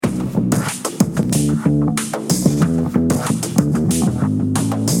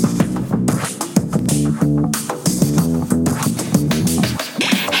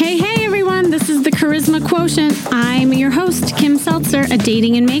Quotient. I'm your host, Kim Seltzer, a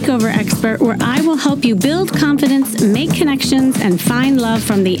dating and makeover expert, where I will help you build confidence, make connections, and find love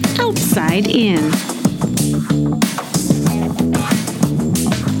from the outside in.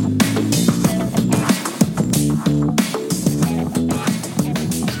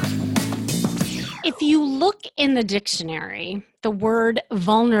 If you look in the dictionary, the word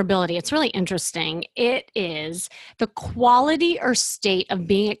vulnerability, it's really interesting. It is the quality or state of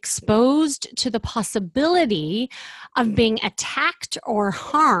being exposed to the possibility of being attacked or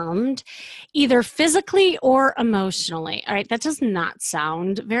harmed, either physically or emotionally. All right, that does not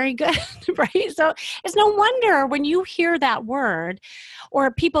sound very good, right? So it's no wonder when you hear that word, or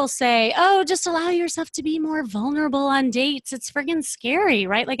people say, oh, just allow yourself to be more vulnerable on dates. It's friggin' scary,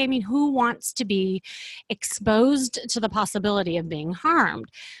 right? Like, I mean, who wants to be exposed to the possibility of being harmed?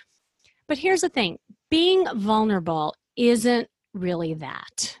 But here's the thing, being vulnerable isn't really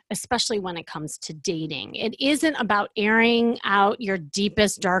that, especially when it comes to dating. It isn't about airing out your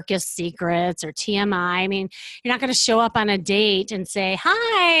deepest, darkest secrets or TMI. I mean, you're not going to show up on a date and say,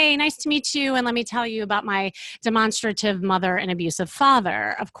 hi, nice to meet you, and let me tell you about my demonstrative mother and abusive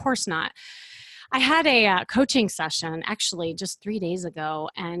father. Of course not. I had a coaching session actually just 3 days ago,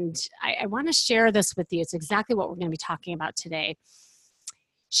 and I want to share this with you. It's exactly what we're going to be talking about today.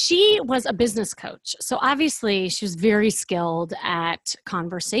 She was a business coach. So obviously she was very skilled at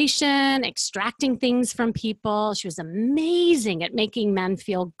conversation, extracting things from people. She was amazing at making men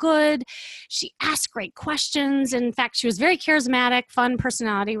feel good. She asked great questions. In fact, she was very charismatic, fun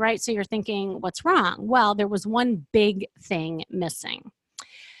personality, right? So you're thinking, what's wrong? Well, there was one big thing missing,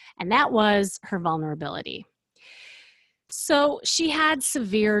 and that was her vulnerability. So she had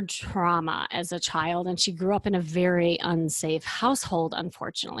severe trauma as a child, and she grew up in a very unsafe household,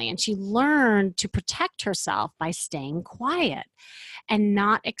 unfortunately. And she learned to protect herself by staying quiet and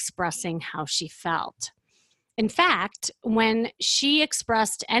not expressing how she felt. In fact, when she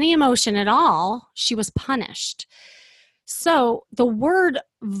expressed any emotion at all, she was punished. So the word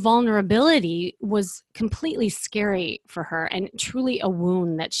vulnerability was completely scary for her and truly a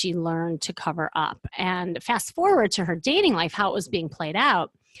wound that she learned to cover up. And fast forward to her dating life, how it was being played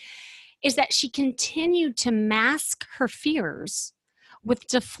out is that she continued to mask her fears with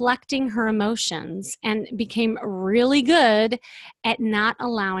deflecting her emotions and became really good at not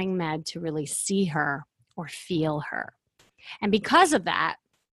allowing men to really see her or feel her. And because of that,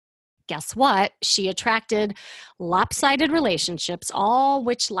 guess what? She attracted lopsided relationships, all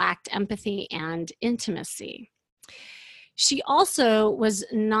which lacked empathy and intimacy. She also was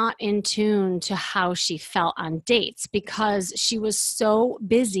not in tune to how she felt on dates because she was so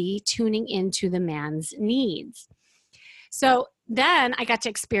busy tuning into the man's needs. So then I got to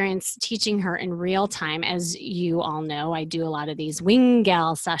experience teaching her in real time. As you all know, I do a lot of these wing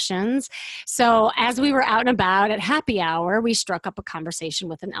gal sessions. So as we were out and about at happy hour, we struck up a conversation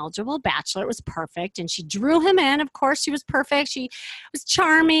with an eligible bachelor. It was perfect. And she drew him in. Of course, she was perfect. She was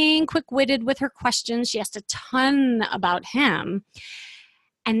charming, quick-witted with her questions. She asked a ton about him.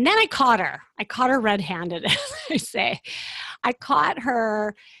 And then I caught her. I caught her red-handed, as I say. I caught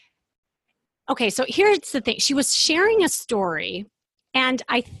her. Okay, so here's the thing. She was sharing a story, and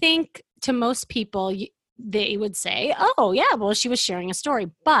I think to most people, they would say, oh, yeah, well, she was sharing a story.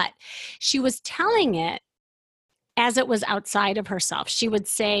 But she was telling it as it was outside of herself. She would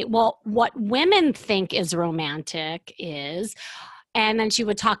say, well, what women think is romantic is, and then she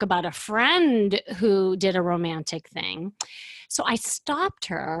would talk about a friend who did a romantic thing. So I stopped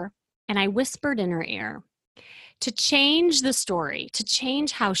her, and I whispered in her ear, to change the story, to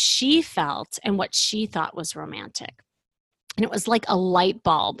change how she felt and what she thought was romantic. And it was like a light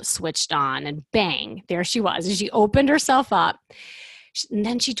bulb switched on, and bang, there she was. And she opened herself up. And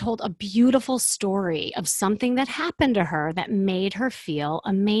then she told a beautiful story of something that happened to her that made her feel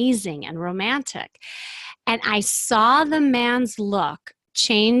amazing and romantic. And I saw the man's look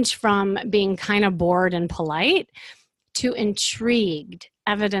change from being kind of bored and polite to intrigued,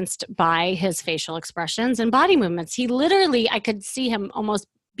 evidenced by his facial expressions and body movements. He literally, I could see him almost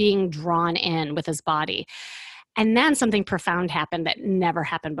being drawn in with his body. And then something profound happened that never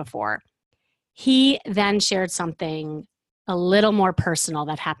happened before. He then shared something a little more personal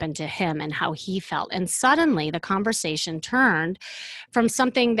that happened to him and how he felt. And suddenly the conversation turned from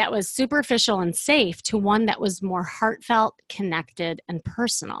something that was superficial and safe to one that was more heartfelt, connected, and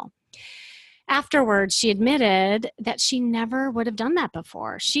personal. Afterwards, she admitted that she never would have done that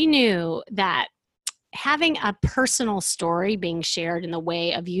before. She knew that having a personal story being shared in the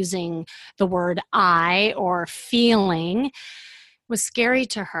way of using the word I or feeling was scary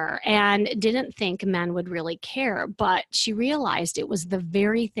to her and didn't think men would really care. But she realized it was the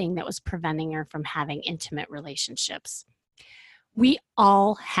very thing that was preventing her from having intimate relationships. We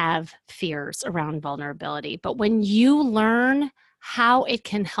all have fears around vulnerability, but when you learn how it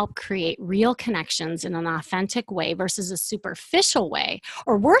can help create real connections in an authentic way versus a superficial way,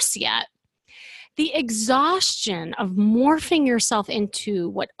 or worse yet, the exhaustion of morphing yourself into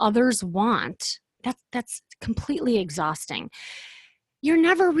what others want, that's completely exhausting. You're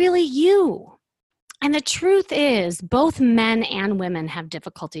never really you. And the truth is, both men and women have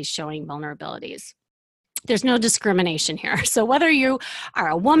difficulties showing vulnerabilities. There's no discrimination here. So whether you are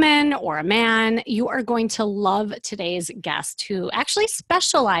a woman or a man, you are going to love today's guest, who actually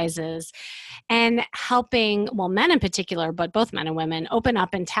specializes in helping, well, men in particular, but both men and women, open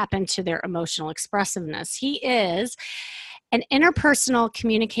up and tap into their emotional expressiveness. He is an interpersonal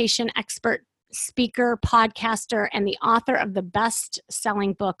communication expert, speaker, podcaster, and the author of the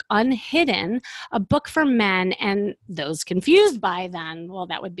best-selling book, Unhidden, a book for men and those confused by then, well,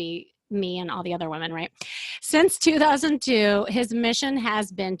 that would be me and all the other women, right? Since 2002, his mission has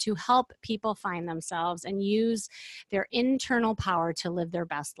been to help people find themselves and use their internal power to live their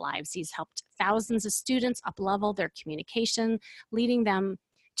best lives. He's helped thousands of students up-level their communication, leading them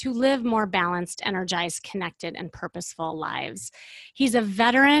to live more balanced, energized, connected, and purposeful lives. He's a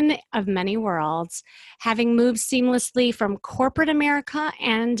veteran of many worlds, having moved seamlessly from corporate America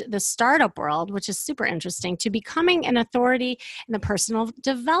and the startup world, which is super interesting, to becoming an authority in the personal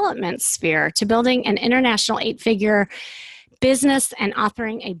development sphere, to building an international 8-figure business and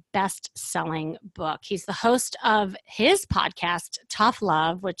authoring a best-selling book. He's the host of his podcast, Tough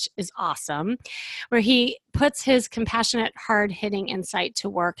Love, which is awesome, where he puts his compassionate, hard-hitting insight to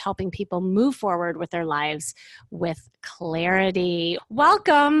work, helping people move forward with their lives with clarity.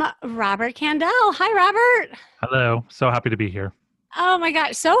 Welcome, Robert Kandell. Hi, Robert. Hello. So happy to be here. Oh my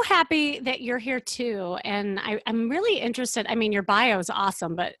gosh, so happy that you're here too. And I'm really interested. I mean, your bio is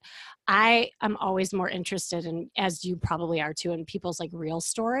awesome, but I am always more interested in, as you probably are too, in people's like real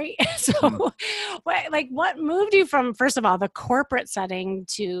story. So what moved you from, first of all, the corporate setting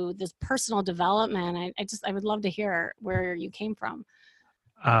to this personal development? I would love to hear where you came from.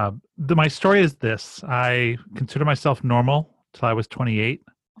 My story is this. I consider myself normal till I was 28.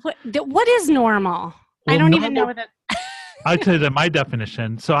 What is normal? Well, I don't even know what that. I'll tell you that my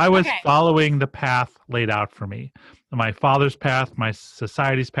definition. So I was following the path laid out for me. My father's path, my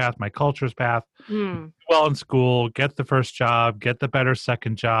society's path, my culture's path. Well in school, get the first job, get the better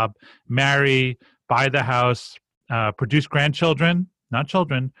second job, marry, buy the house, produce grandchildren, not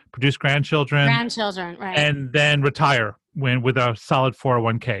children, produce grandchildren. Grandchildren, right. And then retire with a solid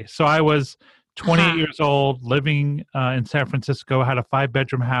 401k. So I was 28 years old, living in San Francisco, had a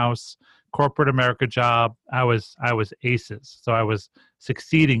 5-bedroom house, corporate America job. I was aces. So I was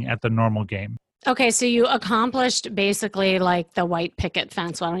succeeding at the normal game. Okay, so you accomplished basically like the white picket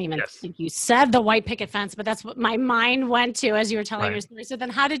fence. Well, I don't even think you said the white picket fence, but that's what my mind went to as you were telling your story. So then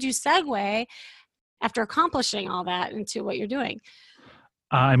how did you segue after accomplishing all that into what you're doing?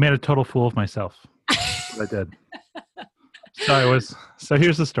 I made a total fool of myself. I did. So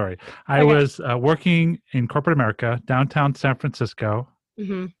here's the story. I was working in corporate America, downtown San Francisco,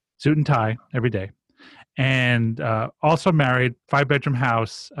 suit and tie every day. And also married, 5-bedroom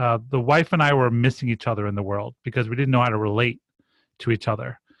house. The wife and I were missing each other in the world because we didn't know how to relate to each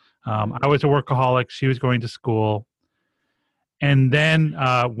other. I was a workaholic. She was going to school. And then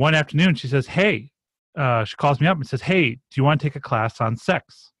one afternoon she says, hey, she calls me up and says, hey, do you want to take a class on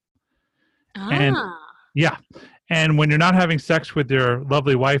sex? And yeah. And when you're not having sex with your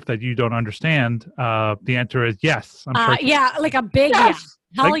lovely wife that you don't understand, the answer is yes. I'm sure. Yeah, like a big yes.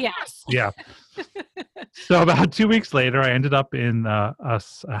 Hell like, yes. Yeah. So about 2 weeks later, I ended up in a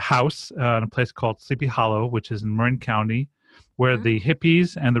house in a place called Sleepy Hollow, which is in Marin County, where the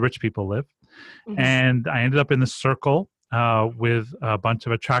hippies and the rich people live. And I ended up in the circle with a bunch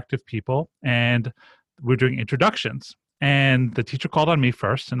of attractive people, and we're doing introductions. And the teacher called on me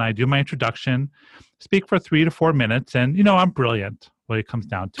first, and I do my introduction, speak for 3 to 4 minutes, and, I'm brilliant when it comes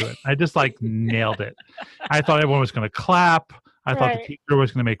down to it. I just, nailed it. I thought everyone was going to clap. I thought the teacher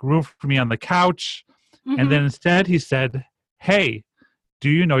was going to make room for me on the couch. And then instead he said, hey, do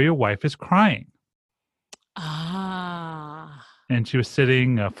you know your wife is crying? And she was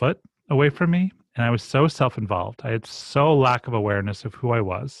sitting a foot away from me. And I was so self-involved. I had so lack of awareness of who I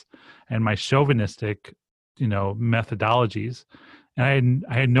was and my chauvinistic, methodologies. And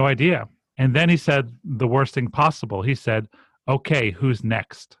I had no idea. And then he said the worst thing possible. He said, okay, who's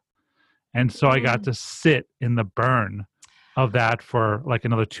next? And so I got to sit in the burn of that for like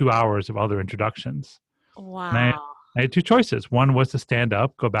another 2 hours of other introductions. Wow. I had two choices. One was to stand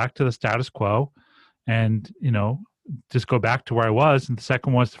up, go back to the status quo, and, just go back to where I was. And the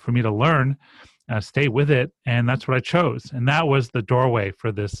second was for me to learn, stay with it. And that's what I chose. And that was the doorway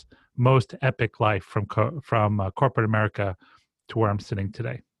for this most epic life from corporate America to where I'm sitting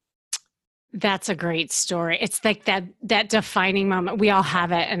today. That's a great story. It's like that defining moment. We all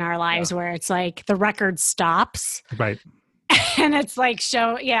have it in our lives where it's like the record stops. Right. And it's like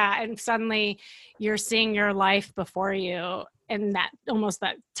and suddenly you're seeing your life before you, and that almost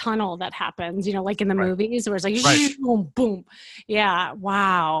that tunnel that happens, like in the movies where it's like boom, boom. Yeah.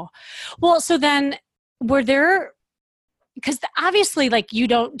 Wow. Well, so then were there, because obviously like you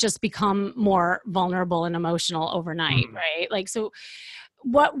don't just become more vulnerable and emotional overnight, right? Like, so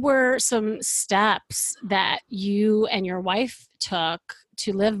what were some steps that you and your wife took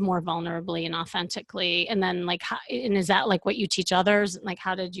to live more vulnerably and authentically? And then and is that like what you teach others? Like,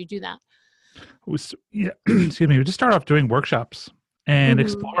 how did you do that? Excuse me. We just started off doing workshops and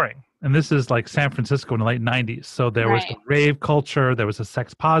exploring. And this is like San Francisco in the late 90s. So there was the rave culture. There was a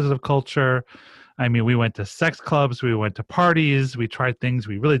sex positive culture. I mean, we went to sex clubs. We went to parties. We tried things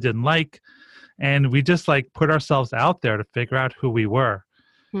we really didn't like. And we just put ourselves out there to figure out who we were.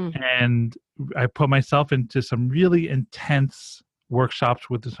 And I put myself into some really intense workshops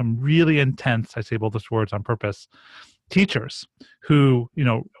with some really intense, I say both those words on purpose, teachers who,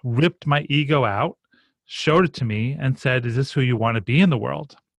 ripped my ego out, showed it to me and said, is this who you want to be in the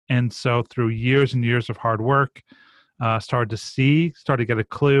world? And so through years and years of hard work, started to get a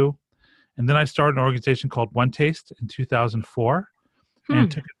clue. And then I started an organization called One Taste in 2004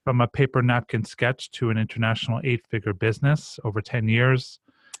 and took it from a paper napkin sketch to an international 8-figure business over 10 years.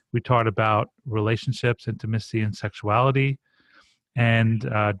 We taught about relationships, intimacy, and sexuality, and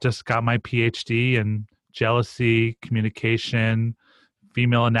just got my PhD in jealousy, communication,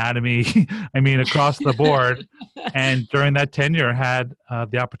 female anatomy. I mean, across the board. And during that tenure, had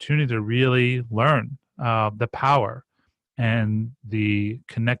the opportunity to really learn the power and the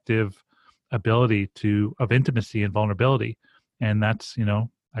connective ability of intimacy and vulnerability. And that's,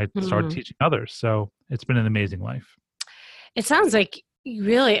 I started teaching others. So it's been an amazing life. It sounds like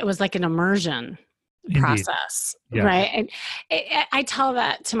really it was like an immersion process. Yes. Right? And I tell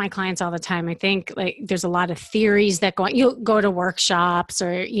that to my clients all the time. I think there's a lot of theories that you go to workshops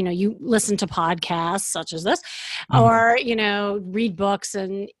or, you listen to podcasts such as this or, read books,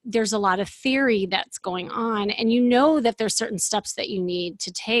 and there's a lot of theory that's going on, and that there's certain steps that you need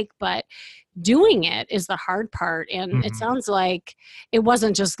to take, but doing it is the hard part. And it sounds like it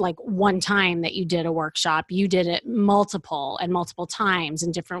wasn't just like one time that you did a workshop. You did it multiple times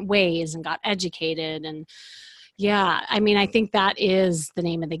in different ways and got educated. And I mean, I think that is the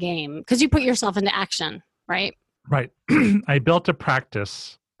name of the game because you put yourself into action, right? Right. I built a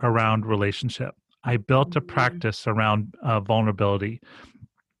practice around relationship. I built a practice around vulnerability,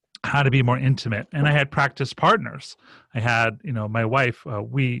 how to be more intimate. And I had practice partners. I had, my wife,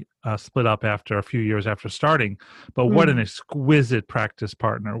 we split up after a few years after starting, but what an exquisite practice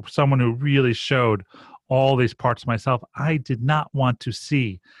partner, someone who really showed all these parts of myself I did not want to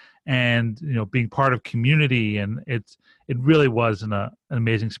see. And, being part of community, and it really was an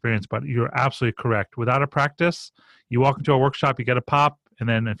amazing experience. But you're absolutely correct. Without a practice, you walk into a workshop, you get a pop, and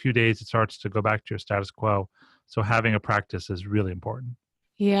then in a few days it starts to go back to your status quo. So having a practice is really important.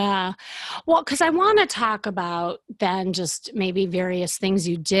 Yeah. Well, because I want to talk about then just maybe various things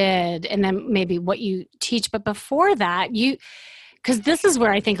you did and then maybe what you teach. But before that, because this is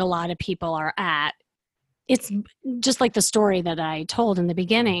where I think a lot of people are at. It's just like the story that I told in the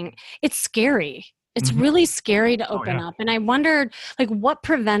beginning. It's scary. It's really scary to open up. And I wondered, what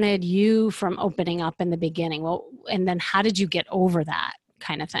prevented you from opening up in the beginning? Well, and then how did you get over that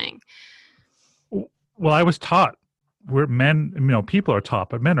kind of thing? Well, I was taught. We're men, people are taught,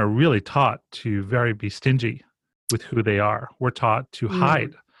 but men are really taught to be stingy with who they are. We're taught to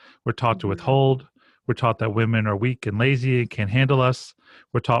hide. We're taught to withhold. We're taught that women are weak and lazy and can't handle us.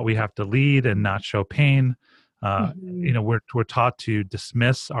 We're taught we have to lead and not show pain. We're taught to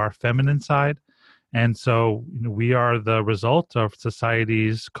dismiss our feminine side. And so we are the result of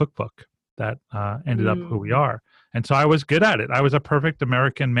society's cookbook that ended up who we are. And so I was good at it. I was a perfect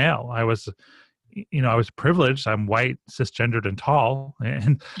American male. I was privileged. I'm white, cisgendered, and tall,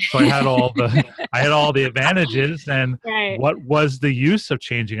 and so I had all the advantages. And what was the use of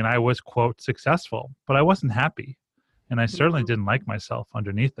changing? And I was, quote, successful, but I wasn't happy, and I certainly didn't like myself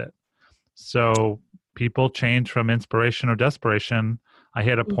underneath it. So people change from inspiration or desperation. I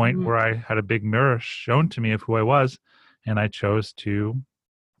hit a point where I had a big mirror shown to me of who I was, and I chose to,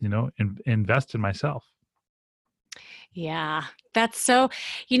 invest in myself. Yeah, that's so.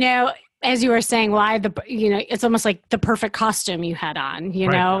 as you were saying, why it's almost like the perfect costume you had on,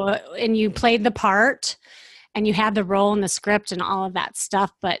 Right. and you played the part and you had the role in the script and all of that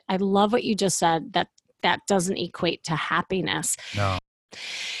stuff. But I love what you just said, that doesn't equate to happiness. No.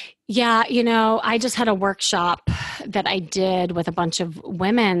 Yeah, I just had a workshop that I did with a bunch of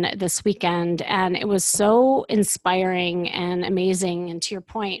women this weekend, and it was so inspiring and amazing. And to your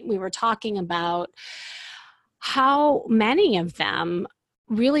point, we were talking about how many of them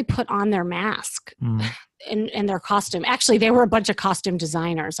really put on their mask Mm, in their costume. Actually, they were a bunch of costume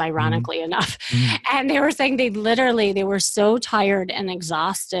designers, mm, ironically enough. mm, And they were saying they were so tired and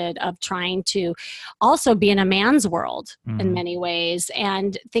exhausted of trying to also be in a man's world in mm, many ways,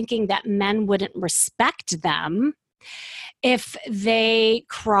 and thinking that men wouldn't respect them if they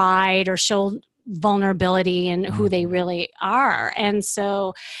cried or showed vulnerability in who they mm. really are. And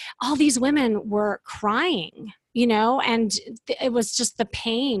so all these women were crying, and it was just, the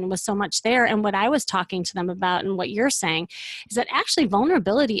pain was so much there. And what I was talking to them about, and what you're saying, is that actually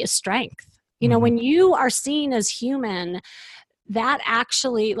vulnerability is strength. Mhm. When you are seen as human, that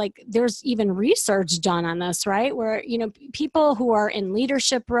actually, like, there's even research done on this, right, where people who are in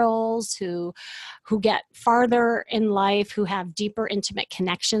leadership roles, who get farther in life, who have deeper intimate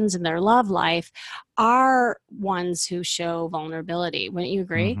connections in their love life, are ones who show vulnerability. Wouldn't you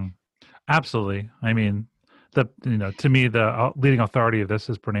agree? Mhm. Absolutely. I mean, to me, the leading authority of this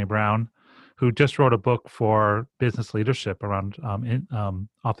is Brene Brown, who just wrote a book for business leadership around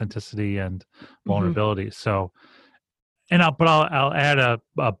authenticity and Hmm. vulnerability. So, I'll add a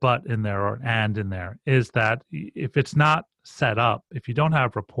but in there, or and in there, is that if it's not set up, if you don't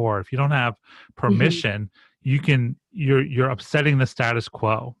have rapport, if you don't have Hmm. permission, you're upsetting the status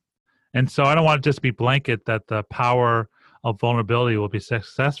quo. And so I don't want to just be blanket that the power of vulnerability will be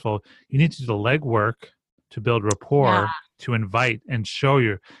successful. You need to do the legwork to build Yeah. rapport, to invite and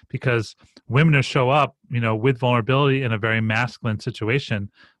show because women who show up, with vulnerability in a very masculine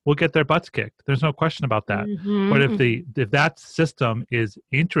situation will get their butts kicked. There's no question about that. But if Hmm. that system is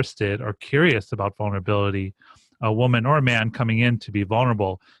interested or curious about vulnerability, a woman or a man coming in to be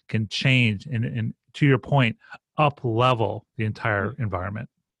vulnerable can change and to your point, up level the entire environment.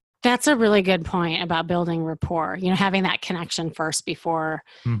 That's a really good point about building rapport, having that connection first before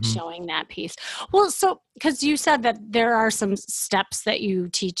Hmm. showing that piece. Well, so, because you said that there are some steps that you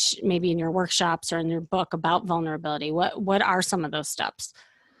teach maybe in your workshops or in your book about vulnerability. What are some of those steps?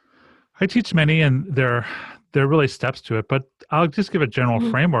 I teach many, and there are really steps to it. But I'll just give a general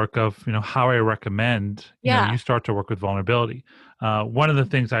Mhm. framework of how I recommend Yeah. you start to work with vulnerability. One of the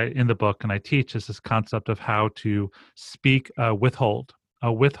things I in the book and I teach is this concept of how to speak withhold.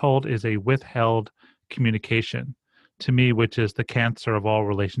 A withhold is a withheld communication, to me, which is the cancer of all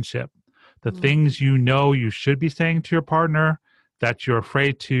relationship. The Mm. things you should be saying to your partner that you're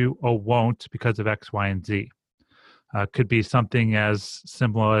afraid to or won't because of X, Y, and Z. Could be something as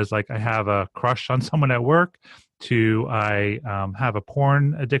simple as, like, I have a crush on someone at work, to I have a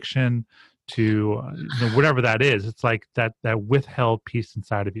porn addiction, to whatever that is. It's like that withheld piece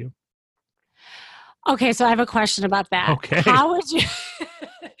inside of you. Okay, so I have a question about that. Okay. How would you?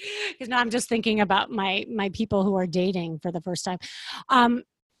 Because now I'm just thinking about my people who are dating for the first time. Um,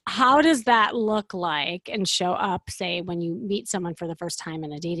 how does that look like and show up, say, when you meet someone for the first time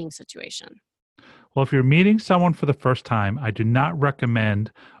in a dating situation? Well, if you're meeting someone for the first time, I do not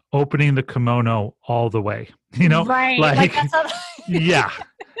recommend opening the kimono all the way. Right, like Like, that's a, yeah,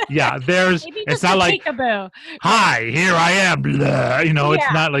 yeah. maybe It's just a not like, peekaboo, right? hi, here I am. Blah. It's Yeah.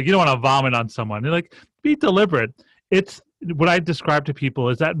 not like you don't want to vomit on someone. You're like, be deliberate. It's what I describe to people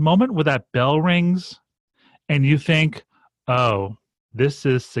is that moment where that bell rings and you think, oh, this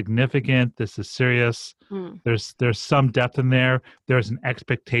is significant. This is serious. Mm. There's some depth in there. There's an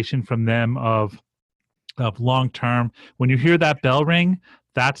expectation from them of long term. When you hear that bell ring,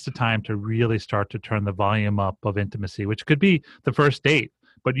 that's the time to really start to turn the volume up of intimacy, which could be the first date,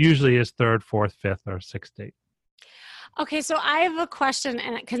 but usually is third, fourth, fifth, or sixth date. Okay, so I have a question,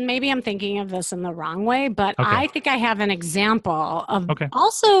 and because maybe I'm thinking of this in the wrong way, but Okay. I think I have an example of Okay.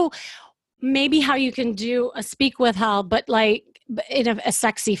 also maybe how you can do a speak with help, but like in a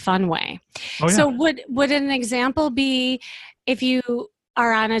sexy, fun way. Oh yeah. So would an example be if you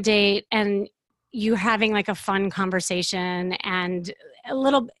are on a date and you having like a fun conversation and a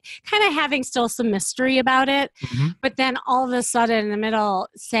little kind of having still some mystery about it, Hmm. but then all of a sudden in the middle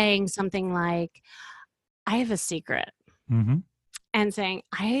saying something like, I have a secret, Hmm. and saying,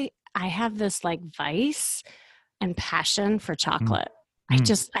 I have this like vice and passion for chocolate.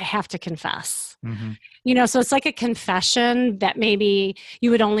 Mm-hmm. I have to confess. Mm-hmm. So it's like a confession that maybe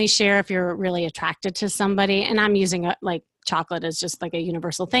you would only share if you're really attracted to somebody. And I'm using like chocolate is just like a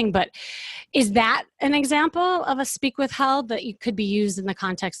universal thing. But is that an example of a speak withheld that you could be used in the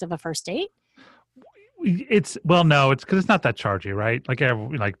context of a first date? No, it's because it's not that chargy, right? Like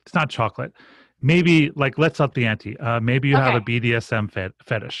it's not chocolate. Maybe like let's up the ante. Maybe you have a BDSM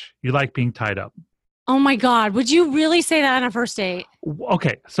fetish. You like being tied up. Oh my God. Would you really say that on a first date?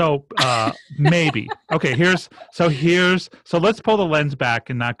 Okay. So maybe. Okay. So let's pull the lens back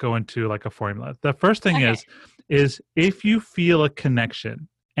and not go into like a formula. The first thing is if you feel a connection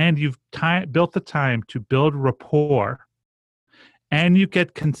and you've built the time to build rapport and you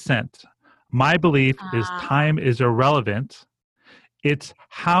get consent, my belief is time is irrelevant. It's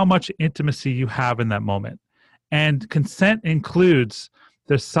how much intimacy you have in that moment. And consent includes,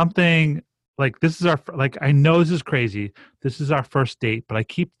 there's something like, I know this is crazy. This is our first date, but I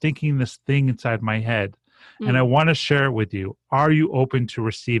keep thinking this thing inside my head and I want to share it with you. Are you open to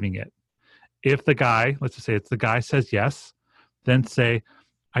receiving it? If the guy, let's just say it's the guy says yes, then say,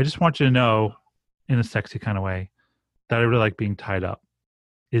 I just want you to know in a sexy kind of way that I really like being tied up.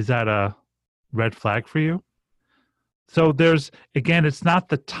 Is that a red flag for you? So it's not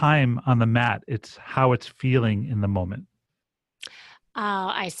the time on the mat. It's how it's feeling in the moment.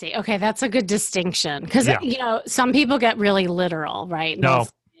 Oh, I see. Okay. That's a good distinction. Because, some people get really literal, right? No.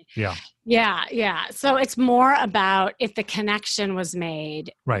 Yeah. Yeah. Yeah. So it's more about if the connection was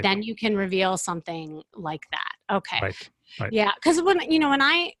made, right, then you can reveal something like that. Okay. Right. Yeah. Because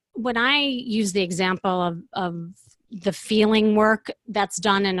when I use the example of the feeling work that's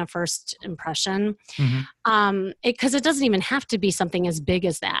done in a first impression, because it doesn't even have to be something as big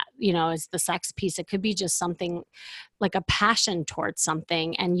as that, as the sex piece. It could be just something like a passion towards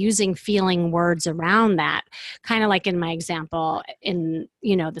something and using feeling words around that, kind of like in my example in,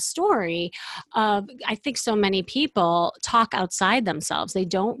 the story of, I think so many people talk outside themselves. They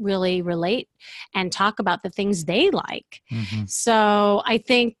don't really relate and talk about the things they like. So I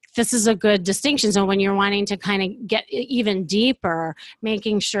think this is a good distinction. So when you're wanting to kind of get even deeper,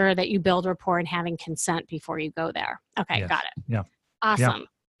 making sure that you build rapport and having consent before you go there. Okay. Yes. Got it. Yeah. Awesome.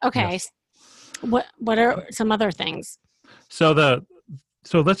 Yeah. Okay. Yes. What are some other things? So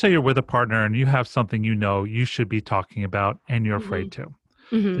let's say you're with a partner and you have something you should be talking about and you're afraid to.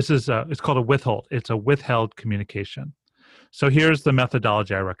 This is it's called a withhold. It's a withheld communication. So here's the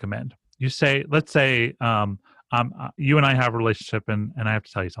methodology I recommend. You say, let's say you and I have a relationship and I have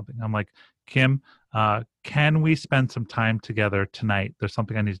to tell you something. I'm like, Kim, can we spend some time together tonight? There's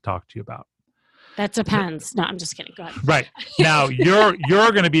something I need to talk to you about. That depends. No, I'm just kidding. Go ahead. Right. Now you're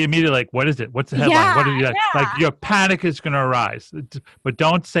going to be immediately like, what is it? What's the headline? Yeah, what are you like your panic is going to arise. But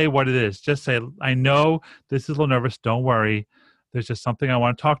don't say what it is. Just say, I know this is a little nervous. Don't worry. There's just something I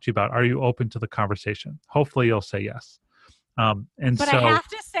want to talk to you about. Are you open to the conversation? Hopefully you'll say yes. But I have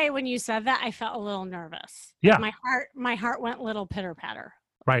to say, when you said that, I felt a little nervous. Yeah. My heart went a little pitter patter.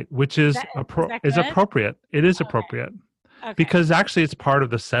 Right. Which is appropriate. It is appropriate. Okay. Because actually it's part of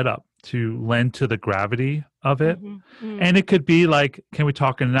the setup to lend to the gravity of it. And it could be like, can we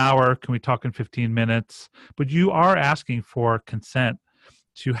talk in an hour? Can we talk in 15 minutes? But you are asking for consent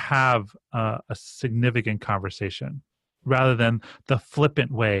to have a significant conversation rather than the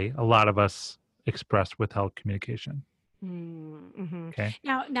flippant way a lot of us express withheld communication. Okay.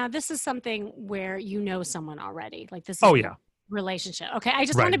 Now this is something where someone already. Like this is relationship. Okay. I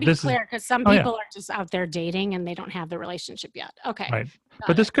just want to be clear because some people are just out there dating and they don't have the relationship yet. Okay. Right.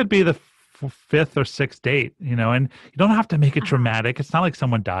 But this could be the fifth or sixth date, and you don't have to make it dramatic. It's not like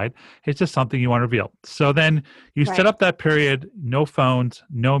someone died. It's just something you want to reveal. So then you set up that period, no phones,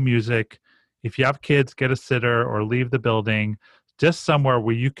 no music. If you have kids, get a sitter or leave the building, just somewhere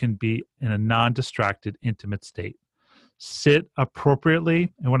where you can be in a non-distracted, intimate state. Sit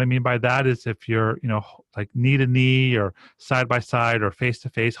appropriately. And what I mean by that is if you're, like knee to knee or side by side or face to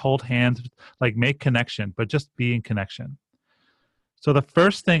face, hold hands, like make connection, but just be in connection. So the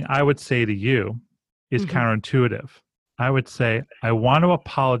first thing I would say to you is counterintuitive. I would say, I want to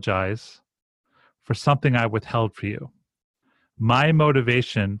apologize for something I withheld for you. My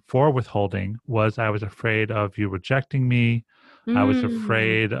motivation for withholding was I was afraid of you rejecting me. I was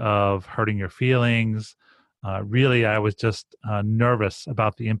afraid of hurting your feelings. Really, I was just nervous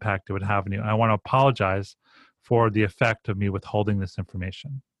about the impact it would have on you. I want to apologize for the effect of me withholding this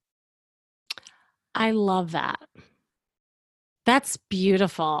information. I love that. That's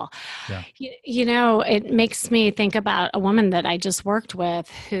beautiful. Yeah. It makes me think about a woman that I just worked with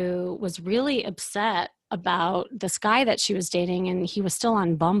who was really upset about this guy that she was dating, and he was still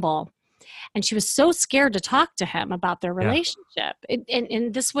on Bumble. and she was so scared to talk to him about their Yeah. relationship.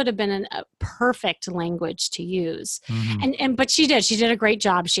 And this would have been a perfect language to use. Hmm. But she did a great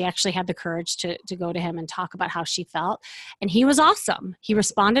job. She actually had the courage to go to him and talk about how she felt, and he was awesome. He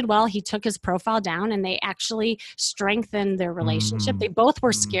responded well. He took his profile down, and they actually strengthened their relationship. They both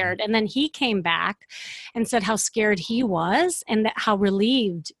were scared, and then he came back and said how scared he was and that how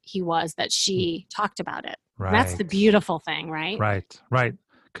relieved he was that she talked about it. Right. That's the beautiful thing, right? Right.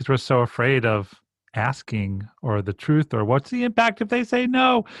 Because we're so afraid of asking or the truth or what's the impact if they say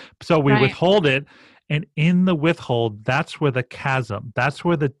no. So we Right. withhold it. And in the withhold, that's where the chasm, that's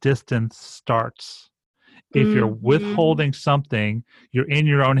where the distance starts. If you're Mhm. withholding something, you're in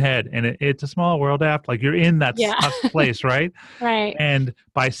your own head, and it's a small world app. Like you're in that Yeah. place, right? Right. And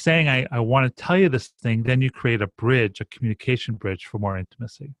by saying, I want to tell you this thing, then you create a bridge, a communication bridge for more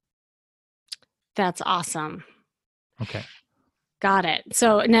intimacy. That's awesome. Okay. Got it.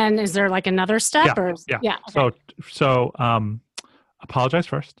 So, and then is there like another step or? Yeah. Yeah. Okay. So apologize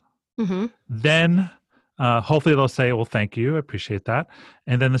first. Mm-hmm. Then hopefully they'll say, well, thank you. I appreciate that.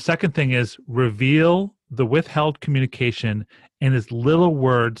 And then the second thing is reveal the withheld communication in as little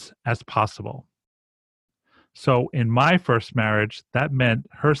words as possible. So in my first marriage, that meant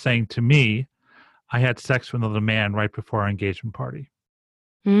her saying to me, I had sex with another man right before our engagement party.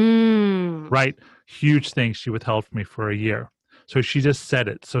 Right? Huge thing she withheld from me for a year. So she just said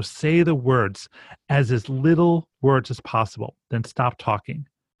it. So say the words as little words as possible. Then stop talking.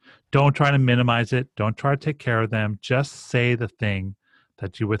 Don't try to minimize it. Don't try to take care of them. Just say the thing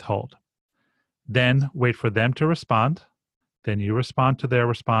that you withhold. Then wait for them to respond. Then you respond to their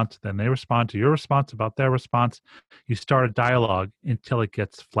response. Then they respond to your response about their response. You start a dialogue until it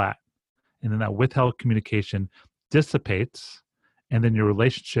gets flat. And then that withheld communication dissipates. And then your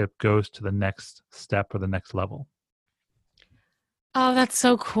relationship goes to the next step or the next level. Oh, that's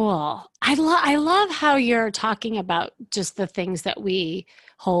so cool. I love how you're talking about just the things that we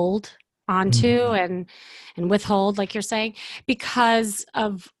hold onto Mhm. and withhold, like you're saying, because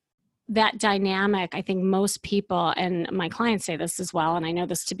of that dynamic. I think most people, and my clients say this as well, and I know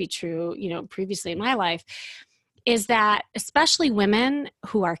this to be true, previously in my life, is that especially women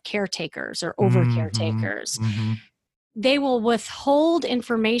who are caretakers or over Mhm. caretakers, Mhm. they will withhold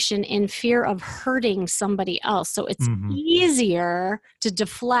information in fear of hurting somebody else. So it's Mhm. easier to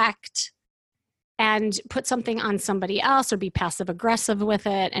deflect and put something on somebody else or be passive aggressive with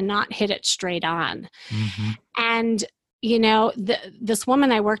it and not hit it straight on. Mhm. And, this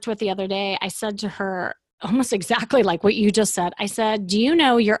woman I worked with the other day, I said to her, almost exactly like what you just said. I said, do you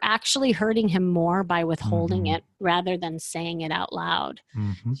know you're actually hurting him more by withholding Mhm. it rather than saying it out loud?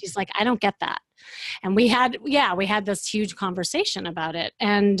 Mhm. She's like, I don't get that. And we had this huge conversation about it.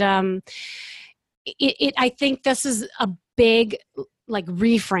 And I think this is a big like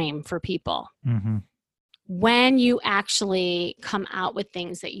reframe for people. Mhm. When you actually come out with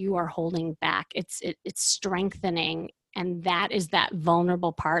things that you are holding back, it's strengthening, and that is that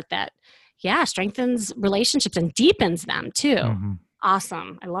vulnerable part that strengthens relationships and deepens them too. Mhm.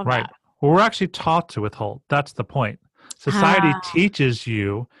 Awesome. I love Right. that. Well, we're actually taught to withhold. That's the point. Society Ah, teaches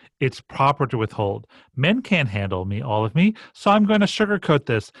you it's proper to withhold. Men can't handle me, all of me, so I'm going to sugarcoat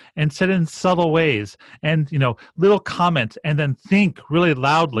this and say it in subtle ways and, little comments and then think really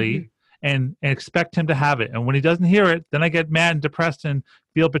loudly mhm. and expect him to have it. And when he doesn't hear it, then I get mad and depressed and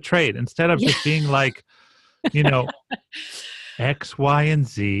feel betrayed instead of Yeah. just being like, you know, X, Y, and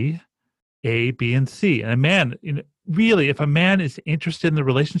Z, A, B, and C. And a man, really, if a man is interested in the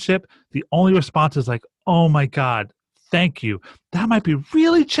relationship, the only response is like, oh my God, thank you. That might be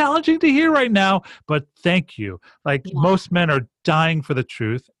really challenging to hear right now, but thank you. Like Yeah. most men are dying for the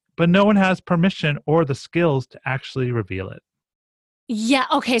truth, but no one has permission or the skills to actually reveal it. Yeah.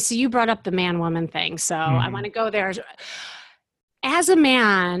 Okay. So you brought up the man woman thing. So I want Mhm. to go there. As a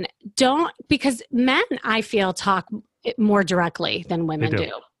man, don't, because men, I feel, talk more directly than They women do.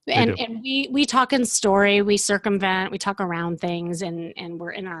 do. They And do. we talk in story, we circumvent, we talk around things, and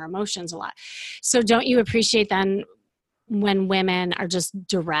we're in our emotions a lot. So don't you appreciate then when women are just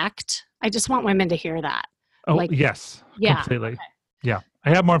direct? I just want women to hear that. Oh, Like, yes, yeah. completely. Yeah.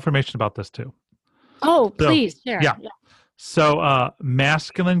 I have more information about this too. Oh, So, please share. yeah. Yeah. So,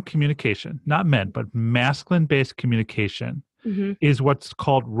 masculine communication, not men, but masculine based communication Mm-hmm. is what's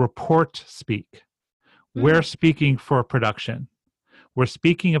called report speak. We're speaking for production. We're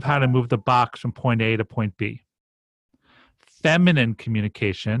speaking of how to move the box from point A to point B. Feminine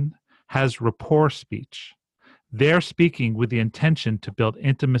communication has rapport speech. They're speaking with the intention to build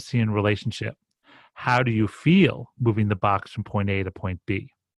intimacy and relationship. How do you feel moving the box from point A to point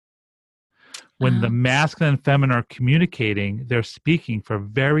B? When the masculine and feminine are communicating, they're speaking for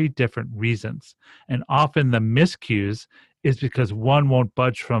very different reasons. And often the miscues is because one won't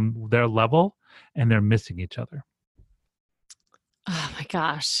budge from their level and they're missing each other. Oh my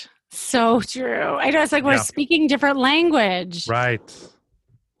gosh. So true. I know, it's like we're speaking different language. Right.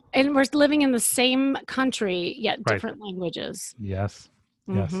 And we're living in the same country, yet different languages. Yes.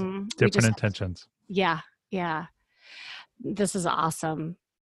 Yes. Different intentions. Yeah. This is awesome.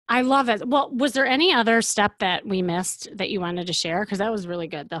 I love it. Well, was there any other step that we missed that you wanted to share? Because that was really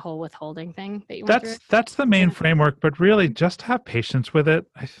good, the whole withholding thing that you went through. That's the main framework, but really just have patience with it.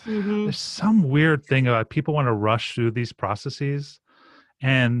 There's some weird thing about people want to rush through these processes,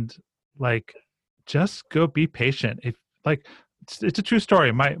 and like, just go be patient. If like, it's a true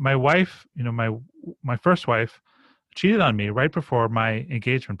story. My wife, my first wife, cheated on me right before our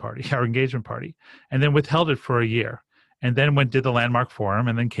engagement party, and then withheld it for a year. And then did the landmark forum,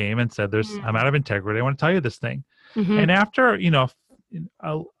 and then came and said, I'm out of integrity. I want to tell you this thing. And after,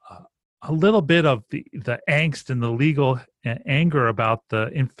 a little bit of the angst and the legal anger about the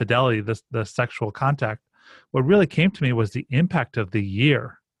infidelity, the sexual contact, what really came to me was the impact of the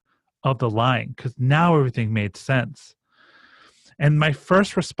year of the lying, because now everything made sense. And my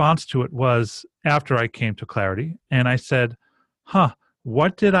first response to it was, after I came to clarity, and I said,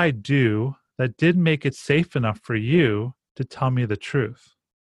 what did I do that didn't make it safe enough for you to tell me the truth?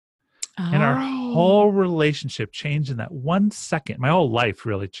 And our whole relationship changed in that 1 second. My whole life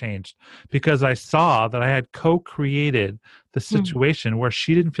really changed, because I saw that I had co-created the situation where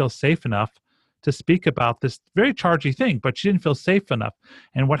she didn't feel safe enough to speak about this very chargy thing, but she didn't feel safe enough.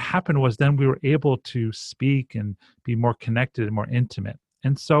 And what happened was then we were able to speak and be more connected and more intimate.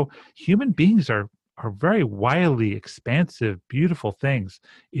 And so human beings are very wildly expansive, beautiful things.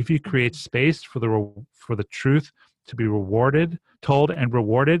 If you create space for the truth to be told and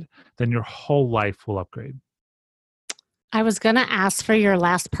rewarded, then your whole life will upgrade. I was going to ask for your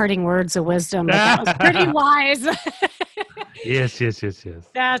last parting words of wisdom, but that was pretty wise. Yes.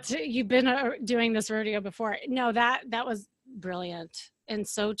 That you've been doing this rodeo before. No, that was brilliant and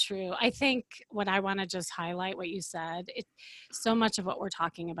so true. I think what I want to just highlight what you said, so much of what we're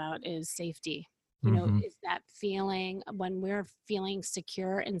talking about is safety. Is that feeling when we're feeling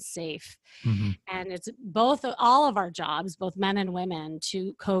secure and safe. And it's all of our jobs, both men and women,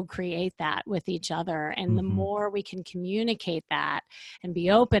 to co-create that with each other. And the more we can communicate that and be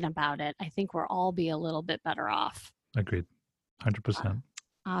open about it, I think we'll all be a little bit better off. Agreed. 100%.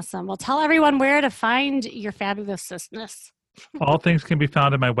 Awesome. Well, tell everyone where to find your fabulousness. All things can be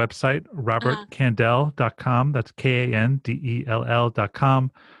found at my website, robertkandell.com. That's KANDELL.com.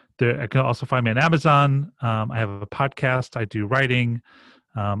 I can also find me on Amazon. I have a podcast. I do writing.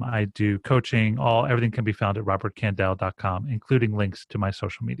 I do coaching. Everything can be found at robertkandell.com, including links to my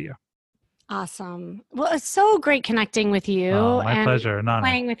social media. Awesome. Well, it's so great connecting with you. My pleasure. An honor.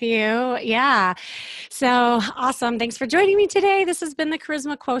 Playing with you. Yeah. So awesome. Thanks for joining me today. This has been the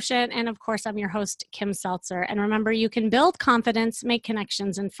Charisma Quotient. And of course, I'm your host, Kim Seltzer. And remember, you can build confidence, make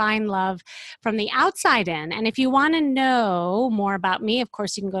connections, and find love from the outside in. And if you want to know more about me, of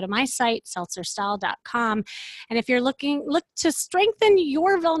course, you can go to my site, seltzerstyle.com. And if you're look to strengthen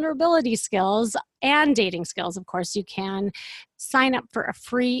your vulnerability skills and dating skills, of course, you can sign up for a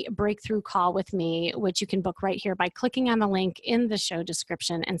free breakthrough call with me, which you can book right here by clicking on the link in the show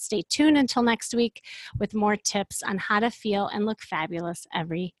description. And stay tuned until next week with more tips on how to feel and look fabulous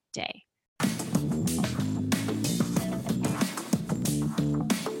every day.